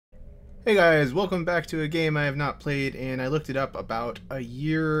Hey guys, welcome back to a game I have not played, and I looked it up about a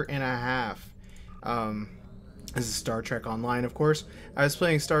year and a half. Um, this is Star Trek Online, of course. I was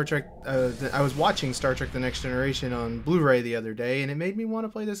playing Star Trek, I was watching Star Trek The Next Generation on Blu-ray the other day, and it made me want to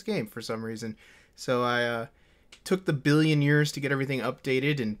play this game for some reason. So I took the billion years to get everything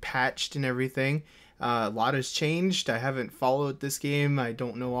updated and patched and everything. A lot has changed. I haven't followed this game. I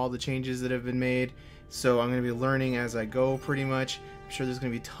don't know all the changes that have been made. So I'm going to be learning as I go pretty much. I'm sure there's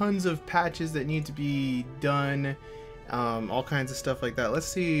going to be tons of patches that need to be done. All kinds of stuff like that. Let's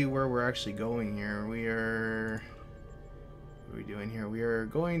see where we're actually going here. What are we doing here? We are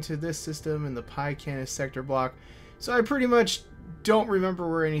going to this system in the hiatus sector block. So I pretty much don't remember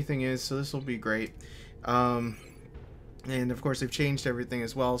where anything is, so this will be great. And of course they've changed everything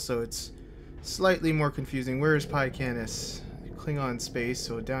as well, so it's slightly more confusing. Where is hiatus? Klingon space,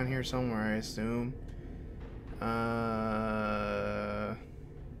 so down here somewhere, I assume.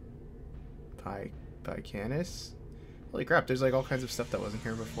 hiatus? Holy crap, there's like all kinds of stuff that wasn't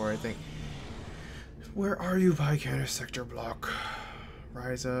here before, I think. Where are you, hiatus sector block?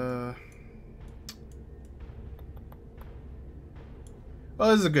 Ryza. Well,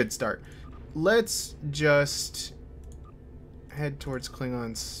 this is a good start. Let's just head towards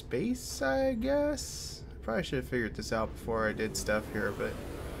Klingon space, I guess. I probably should have figured this out before I did stuff here, but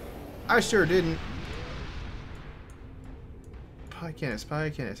I sure didn't.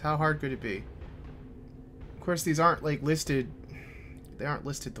 Hiatus. How hard could it be? Of course, these aren't like listed. They aren't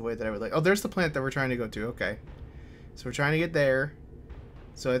listed the way that I would like. Oh, there's the planet that we're trying to go to. Okay, so we're trying to get there.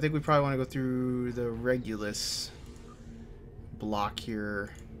 So I think we probably want to go through the Regulus block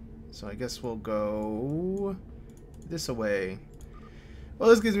here. So I guess we'll go this away. Well,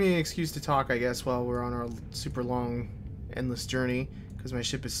 this gives me an excuse to talk, I guess, while we're on our super long, endless journey, because my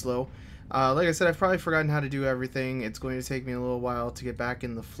ship is slow. Like I said, I've probably forgotten how to do everything. It's going to take me a little while to get back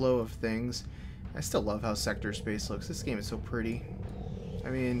in the flow of things. I still love how sector space looks. This game is so pretty. I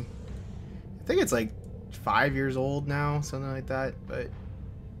mean, I think it's like 5 years old now, something like that, but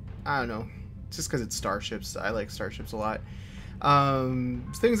I don't know. It's just because it's starships. I like starships a lot.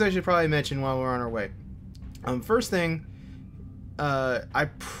 Things I should probably mention while we're on our way. First thing, I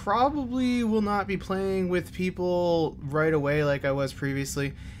probably will not be playing with people right away like I was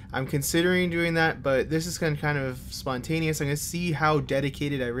previously. I'm considering doing that, but this is kind of spontaneous. I'm going to see how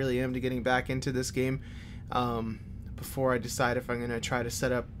dedicated I really am to getting back into this game before I decide if I'm going to try to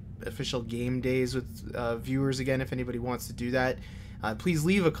set up official game days with viewers again, if anybody wants to do that. Please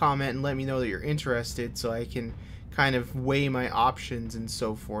leave a comment and let me know that you're interested so I can kind of weigh my options and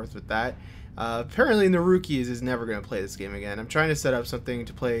so forth with that. Apparently Naruki is never going to play this game again. I'm trying to set up something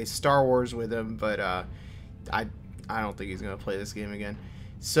to play Star Wars with him, but I don't think he's going to play this game again.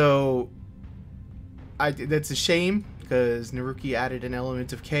 So that's a shame, because Naruki added an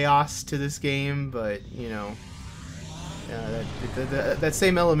element of chaos to this game, but you know, that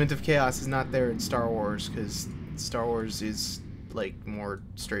same element of chaos is not there in Star Wars, because Star Wars is like more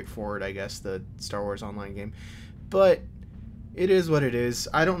straightforward, I guess, the Star Wars Online game. But it is what it is.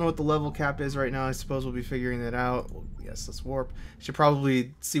 I don't know what the level cap is right now. I suppose we'll be figuring that out. Well, yes, let's warp. Should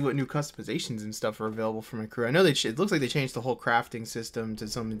probably see what new customizations and stuff are available for my crew. I know it looks like they changed the whole crafting system to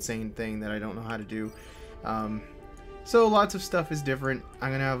some insane thing that I don't know how to do. So lots of stuff is different. I'm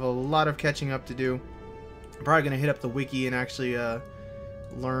going to have a lot of catching up to do. I'm probably going to hit up the wiki and actually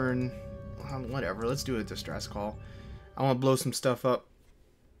learn. Whatever, let's do a distress call. I want to blow some stuff up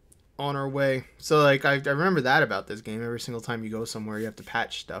on our way. So like I remember that about this game. Every single time you go somewhere you have to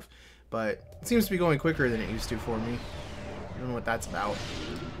patch stuff, but it seems to be going quicker than it used to for me. I don't know what that's about.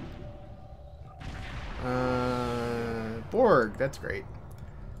 Borg, that's great.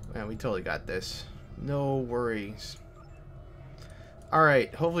 Man, we totally got this. No worries.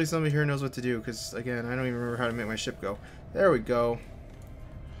 Alright, hopefully somebody here knows what to do, because again, I don't even remember how to make my ship go. There we go.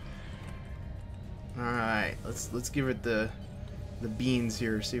 Alright, let's give it the beans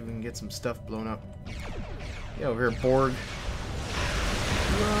here, see if we can get some stuff blown up. Yeah, over here, Borg.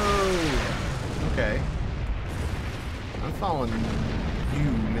 Whoa! Okay. I'm following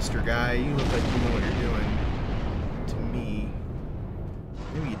you, Mr. Guy. You look like you know what you're doing. To me.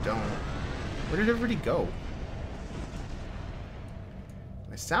 Maybe you don't. Where did everybody go?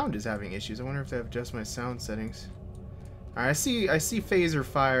 My sound is having issues. I wonder if I have just my sound settings. Alright, I see phaser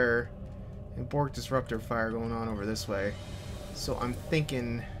fire and Borg disruptor fire going on over this way. So I'm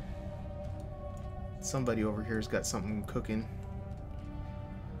thinking somebody over here's got something cooking.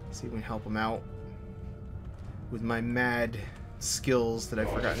 See if we can help them out with my mad skills that I've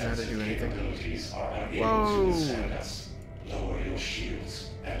forgotten how to do anything. Whoa! Lower your shields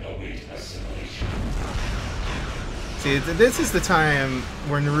and await assimilation. See, this is the time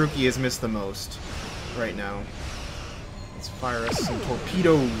where Naruki is missed the most right now. Let's fire us some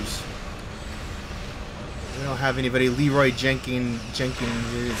torpedoes. We don't have anybody Leroy Jenkins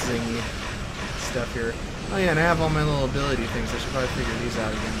stuff here. Oh yeah, and I have all my little ability things. I should probably figure these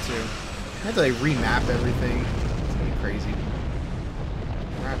out again too. I have to like remap everything. It's gonna be crazy.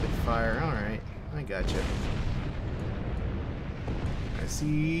 Rapid fire. Alright. I gotcha. I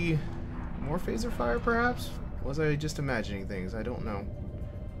see more phaser fire perhaps? Was I just imagining things? I don't know.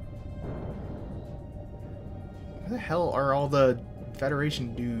 Where the hell are all the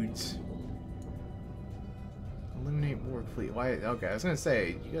Federation dudes? Eliminate Borg fleet. Why? Okay, I was gonna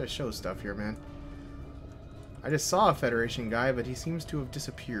say, you gotta show stuff here, man. I just saw a Federation guy, but he seems to have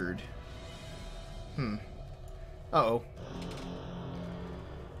disappeared. Uh-oh.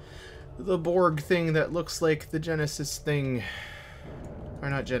 The Borg thing that looks like the Genesis thing. Or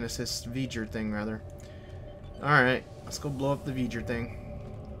not Genesis, V'ger thing, rather. Alright, let's go blow up the V'ger thing.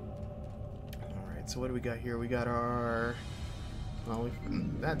 Alright, so what do we got here? We got our... Well,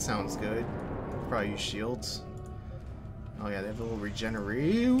 that sounds good. We'll probably use shields. Oh yeah, they have a little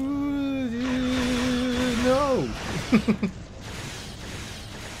regenerate. No!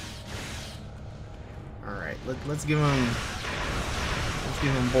 Alright, let's give them... Let's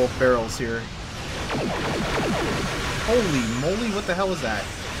give them both barrels here. Holy moly, what the hell was that?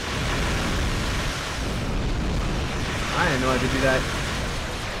 I didn't know I could do that.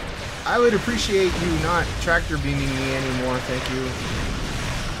 I would appreciate you not tractor beaming me anymore, thank you.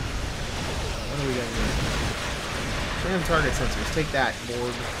 What do we got here? Damn target sensors. Take that,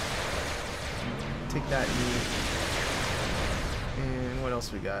 Borg. Take that, you. And what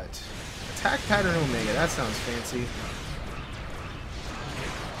else we got? Attack pattern Omega. That sounds fancy.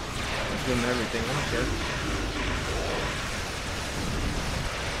 Let's give them everything. I don't care.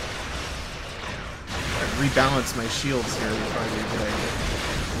 Rebalance my shields here would probably be a good idea.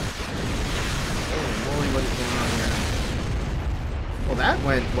 Holy moly, what is going on here? Well, that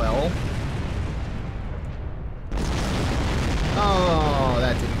went well. Oh,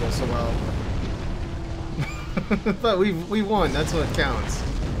 that didn't go so well. But we won, that's what counts.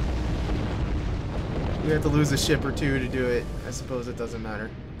 We have to lose a ship or two to do it. I suppose it doesn't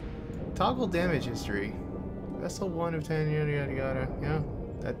matter. Toggle damage history. Vessel 1 of 10, yada yada yada. Yeah,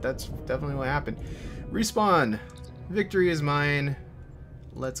 that's definitely what happened. Respawn. Victory is mine.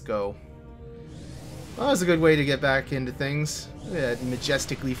 Let's go. Well, that was a good way to get back into things. Look at that,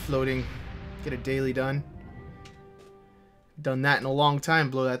 majestically floating. Get a daily done. Done that in a long time.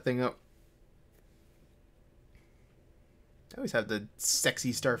 Blow that thing up. I always have the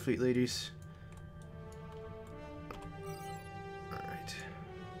sexy Starfleet ladies. Alright.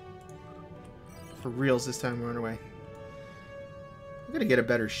 For reals this time, we're on our way. I'm gonna get a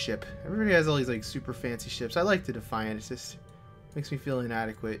better ship. Everybody has all these like super fancy ships. I like the Defiant. It just makes me feel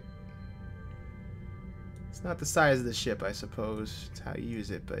inadequate. It's not the size of the ship, I suppose. It's how you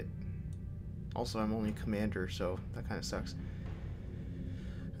use it, but also I'm only a commander, so that kind of sucks.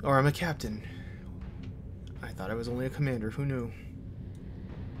 Or I'm a captain. I thought I was only a commander. Who knew?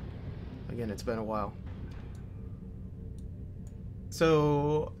 Again, it's been a while.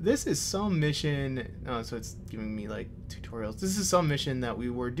 So this is some mission. Oh, so it's giving me like tutorials. This is some mission that we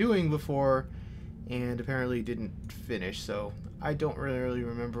were doing before and apparently didn't finish. So I don't really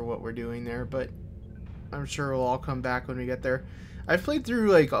remember what we're doing there, but I'm sure we'll all come back when we get there. I've played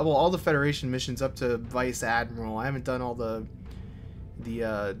through like all the Federation missions up to Vice Admiral. I haven't done all the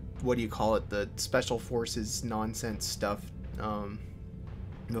what do you call it, the Special Forces nonsense stuff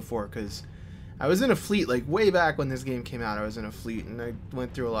before, because I was in a fleet like way back when this game came out. I was in a fleet and I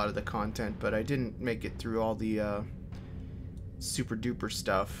went through a lot of the content, but I didn't make it through all the super duper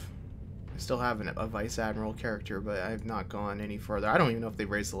stuff. I still have a Vice Admiral character, but I have not gone any further. I don't even know if they've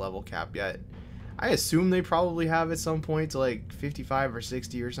raised the level cap yet. I assume they probably have at some point to like 55 or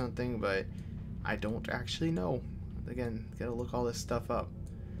 60 or something, but I don't actually know. Again, gotta look all this stuff up.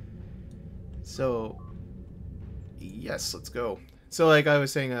 So, yes, let's go. So, like I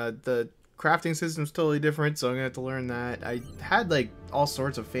was saying, the crafting system's totally different, so I'm gonna have to learn that. I had like all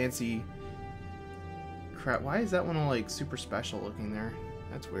sorts of fancy crap. Why is that one all like super special looking there?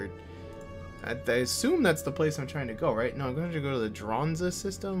 That's weird. I assume that's the place I'm trying to go, right? No, I'm going to go to the Dronza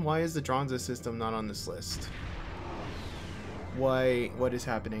system. Why is the Dronza system not on this list? Why? What is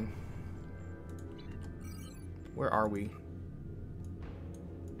happening? Where are we?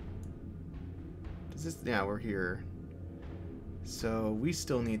 Is this? Yeah, we're here. So we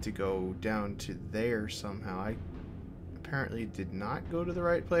still need to go down to there somehow. I apparently did not go to the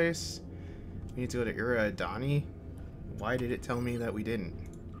right place. We need to go to Ira Adani. Why did it tell me that we didn't?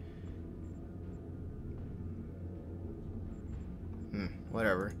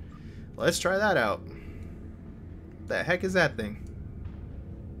 Whatever. Let's try that out. What the heck is that thing?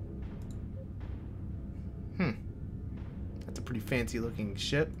 That's a pretty fancy looking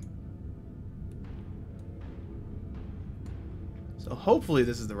ship. So hopefully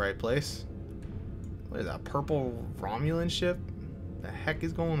this is the right place. What is that, purple Romulan ship? The heck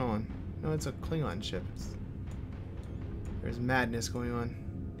is going on? No, it's a Klingon ship. There's madness going on.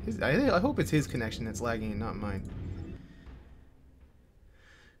 I hope it's his connection that's lagging and not mine.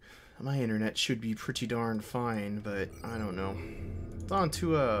 My internet should be pretty darn fine, but I don't know.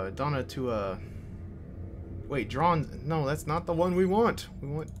 Wait, drawn. No, that's not the one we want. We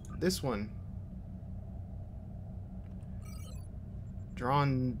want this one.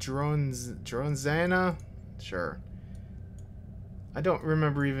 Dronzana? Sure. I don't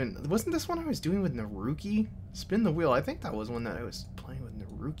remember even... Wasn't this one I was doing with Naruki? Spin the wheel. I think that was one that I was playing with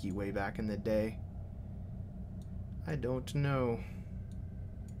Naruki way back in the day. I don't know.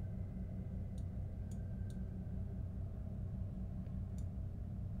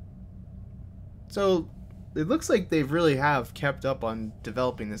 So, it looks like they really have kept up on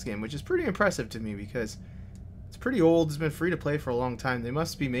developing this game, which is pretty impressive to me because it's pretty old. It's been free to play for a long time. They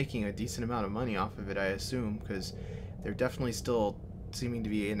must be making a decent amount of money off of it, I assume, because they're definitely still seeming to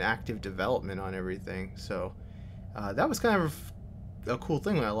be in active development on everything. So, that was kind of a cool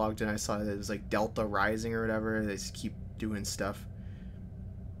thing when I logged in. I saw that it was like Delta Rising or whatever. They just keep doing stuff.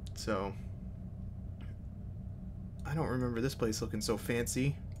 So, I don't remember this place looking so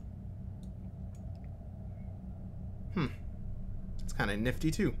fancy. It's kind of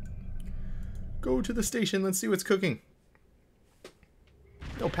nifty too. Go to the station, let's see what's cooking.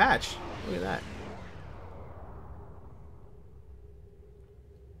 No patch. Look at that.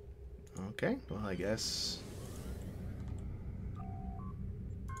 Okay, well I guess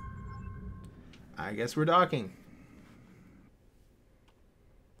we're docking.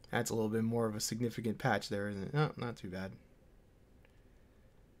 That's a little bit more of a significant patch there, isn't it? No, not too bad.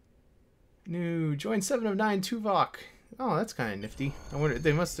 New, join 7 of 9 Tuvok. Oh, that's kind of nifty. I wonder,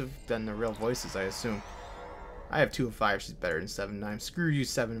 they must have done the real voices, I assume. I have 2 of 5, she's better than 7 of 9. Screw you,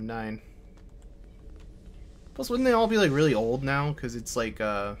 7 of 9. Plus, wouldn't they all be like really old now? Because it's like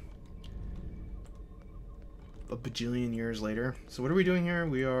a bajillion years later. So what are we doing here?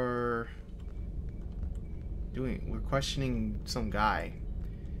 We're questioning some guy.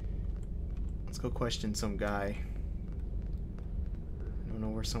 Let's go question some guy. I don't know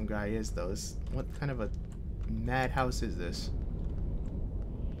where some guy is though. What kind of a madhouse is this?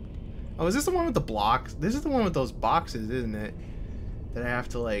 Oh, is this the one with the blocks? This is the one with those boxes, isn't it? That I have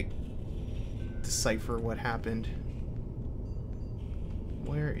to like decipher what happened.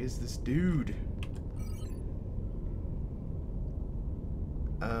 Where is this dude?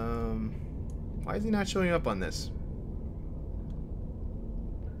 Why is he not showing up on this?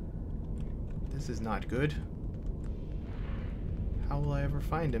 This is not good. How will I ever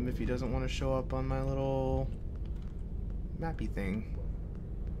find him if he doesn't want to show up on my little mappy thing?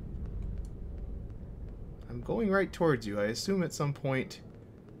 I'm going right towards you. I assume at some point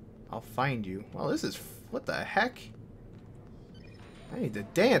I'll find you. Well, this is... what the heck? I need to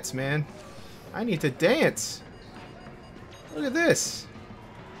dance, man. I need to dance. Look at this.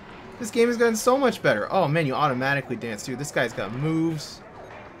 This game has gotten so much better. Oh, man, you automatically dance, dude. This guy's got moves.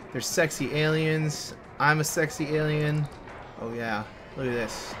 There's sexy aliens. I'm a sexy alien. Oh, yeah. Look at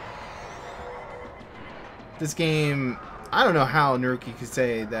this. This game... I don't know how Naruki could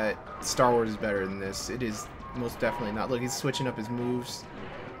say that Star Wars is better than this. It is most definitely not. Look, he's switching up his moves.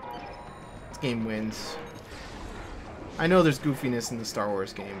 This game wins. I know there's goofiness in the Star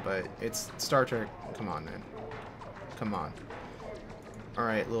Wars game, but it's Star Trek. Come on, man. Come on.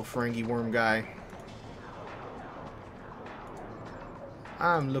 Alright, little Ferengi worm guy.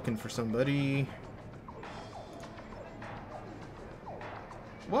 I'm looking for somebody.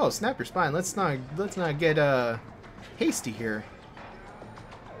 Whoa, snap your spine. Let's not get hasty here.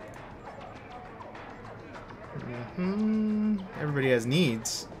 Everybody has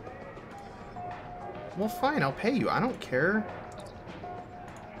needs. Well, fine, I'll pay you. I don't care.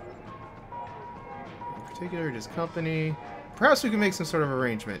 In particular, just company. Perhaps we can make some sort of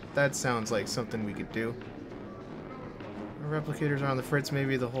arrangement. That sounds like something we could do. Our replicators are on the fritz,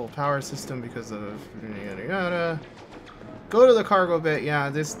 maybe the whole power system because of yada yada. Go to the cargo bay.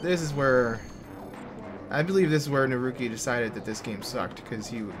 Yeah, this is where... I believe this is where Naruki decided that this game sucked because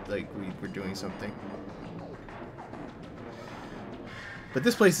he would, like, we were doing something. But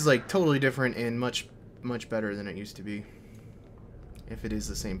this place is like totally different and much better than it used to be. If it is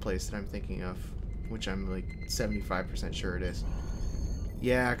the same place that I'm thinking of, which I'm like 75% sure it is.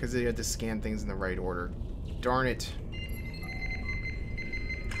 Yeah, because they had to scan things in the right order. Darn it.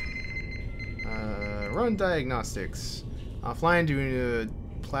 Run diagnostics. Offline doing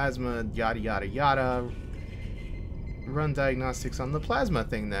a plasma yada yada yada. Run diagnostics on the plasma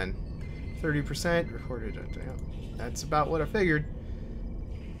thing then. 30% recorded. That's about what I figured.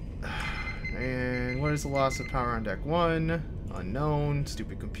 And what is the loss of power on deck 1? Unknown.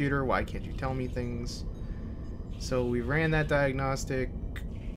 Stupid computer. Why can't you tell me things? So we ran that diagnostic.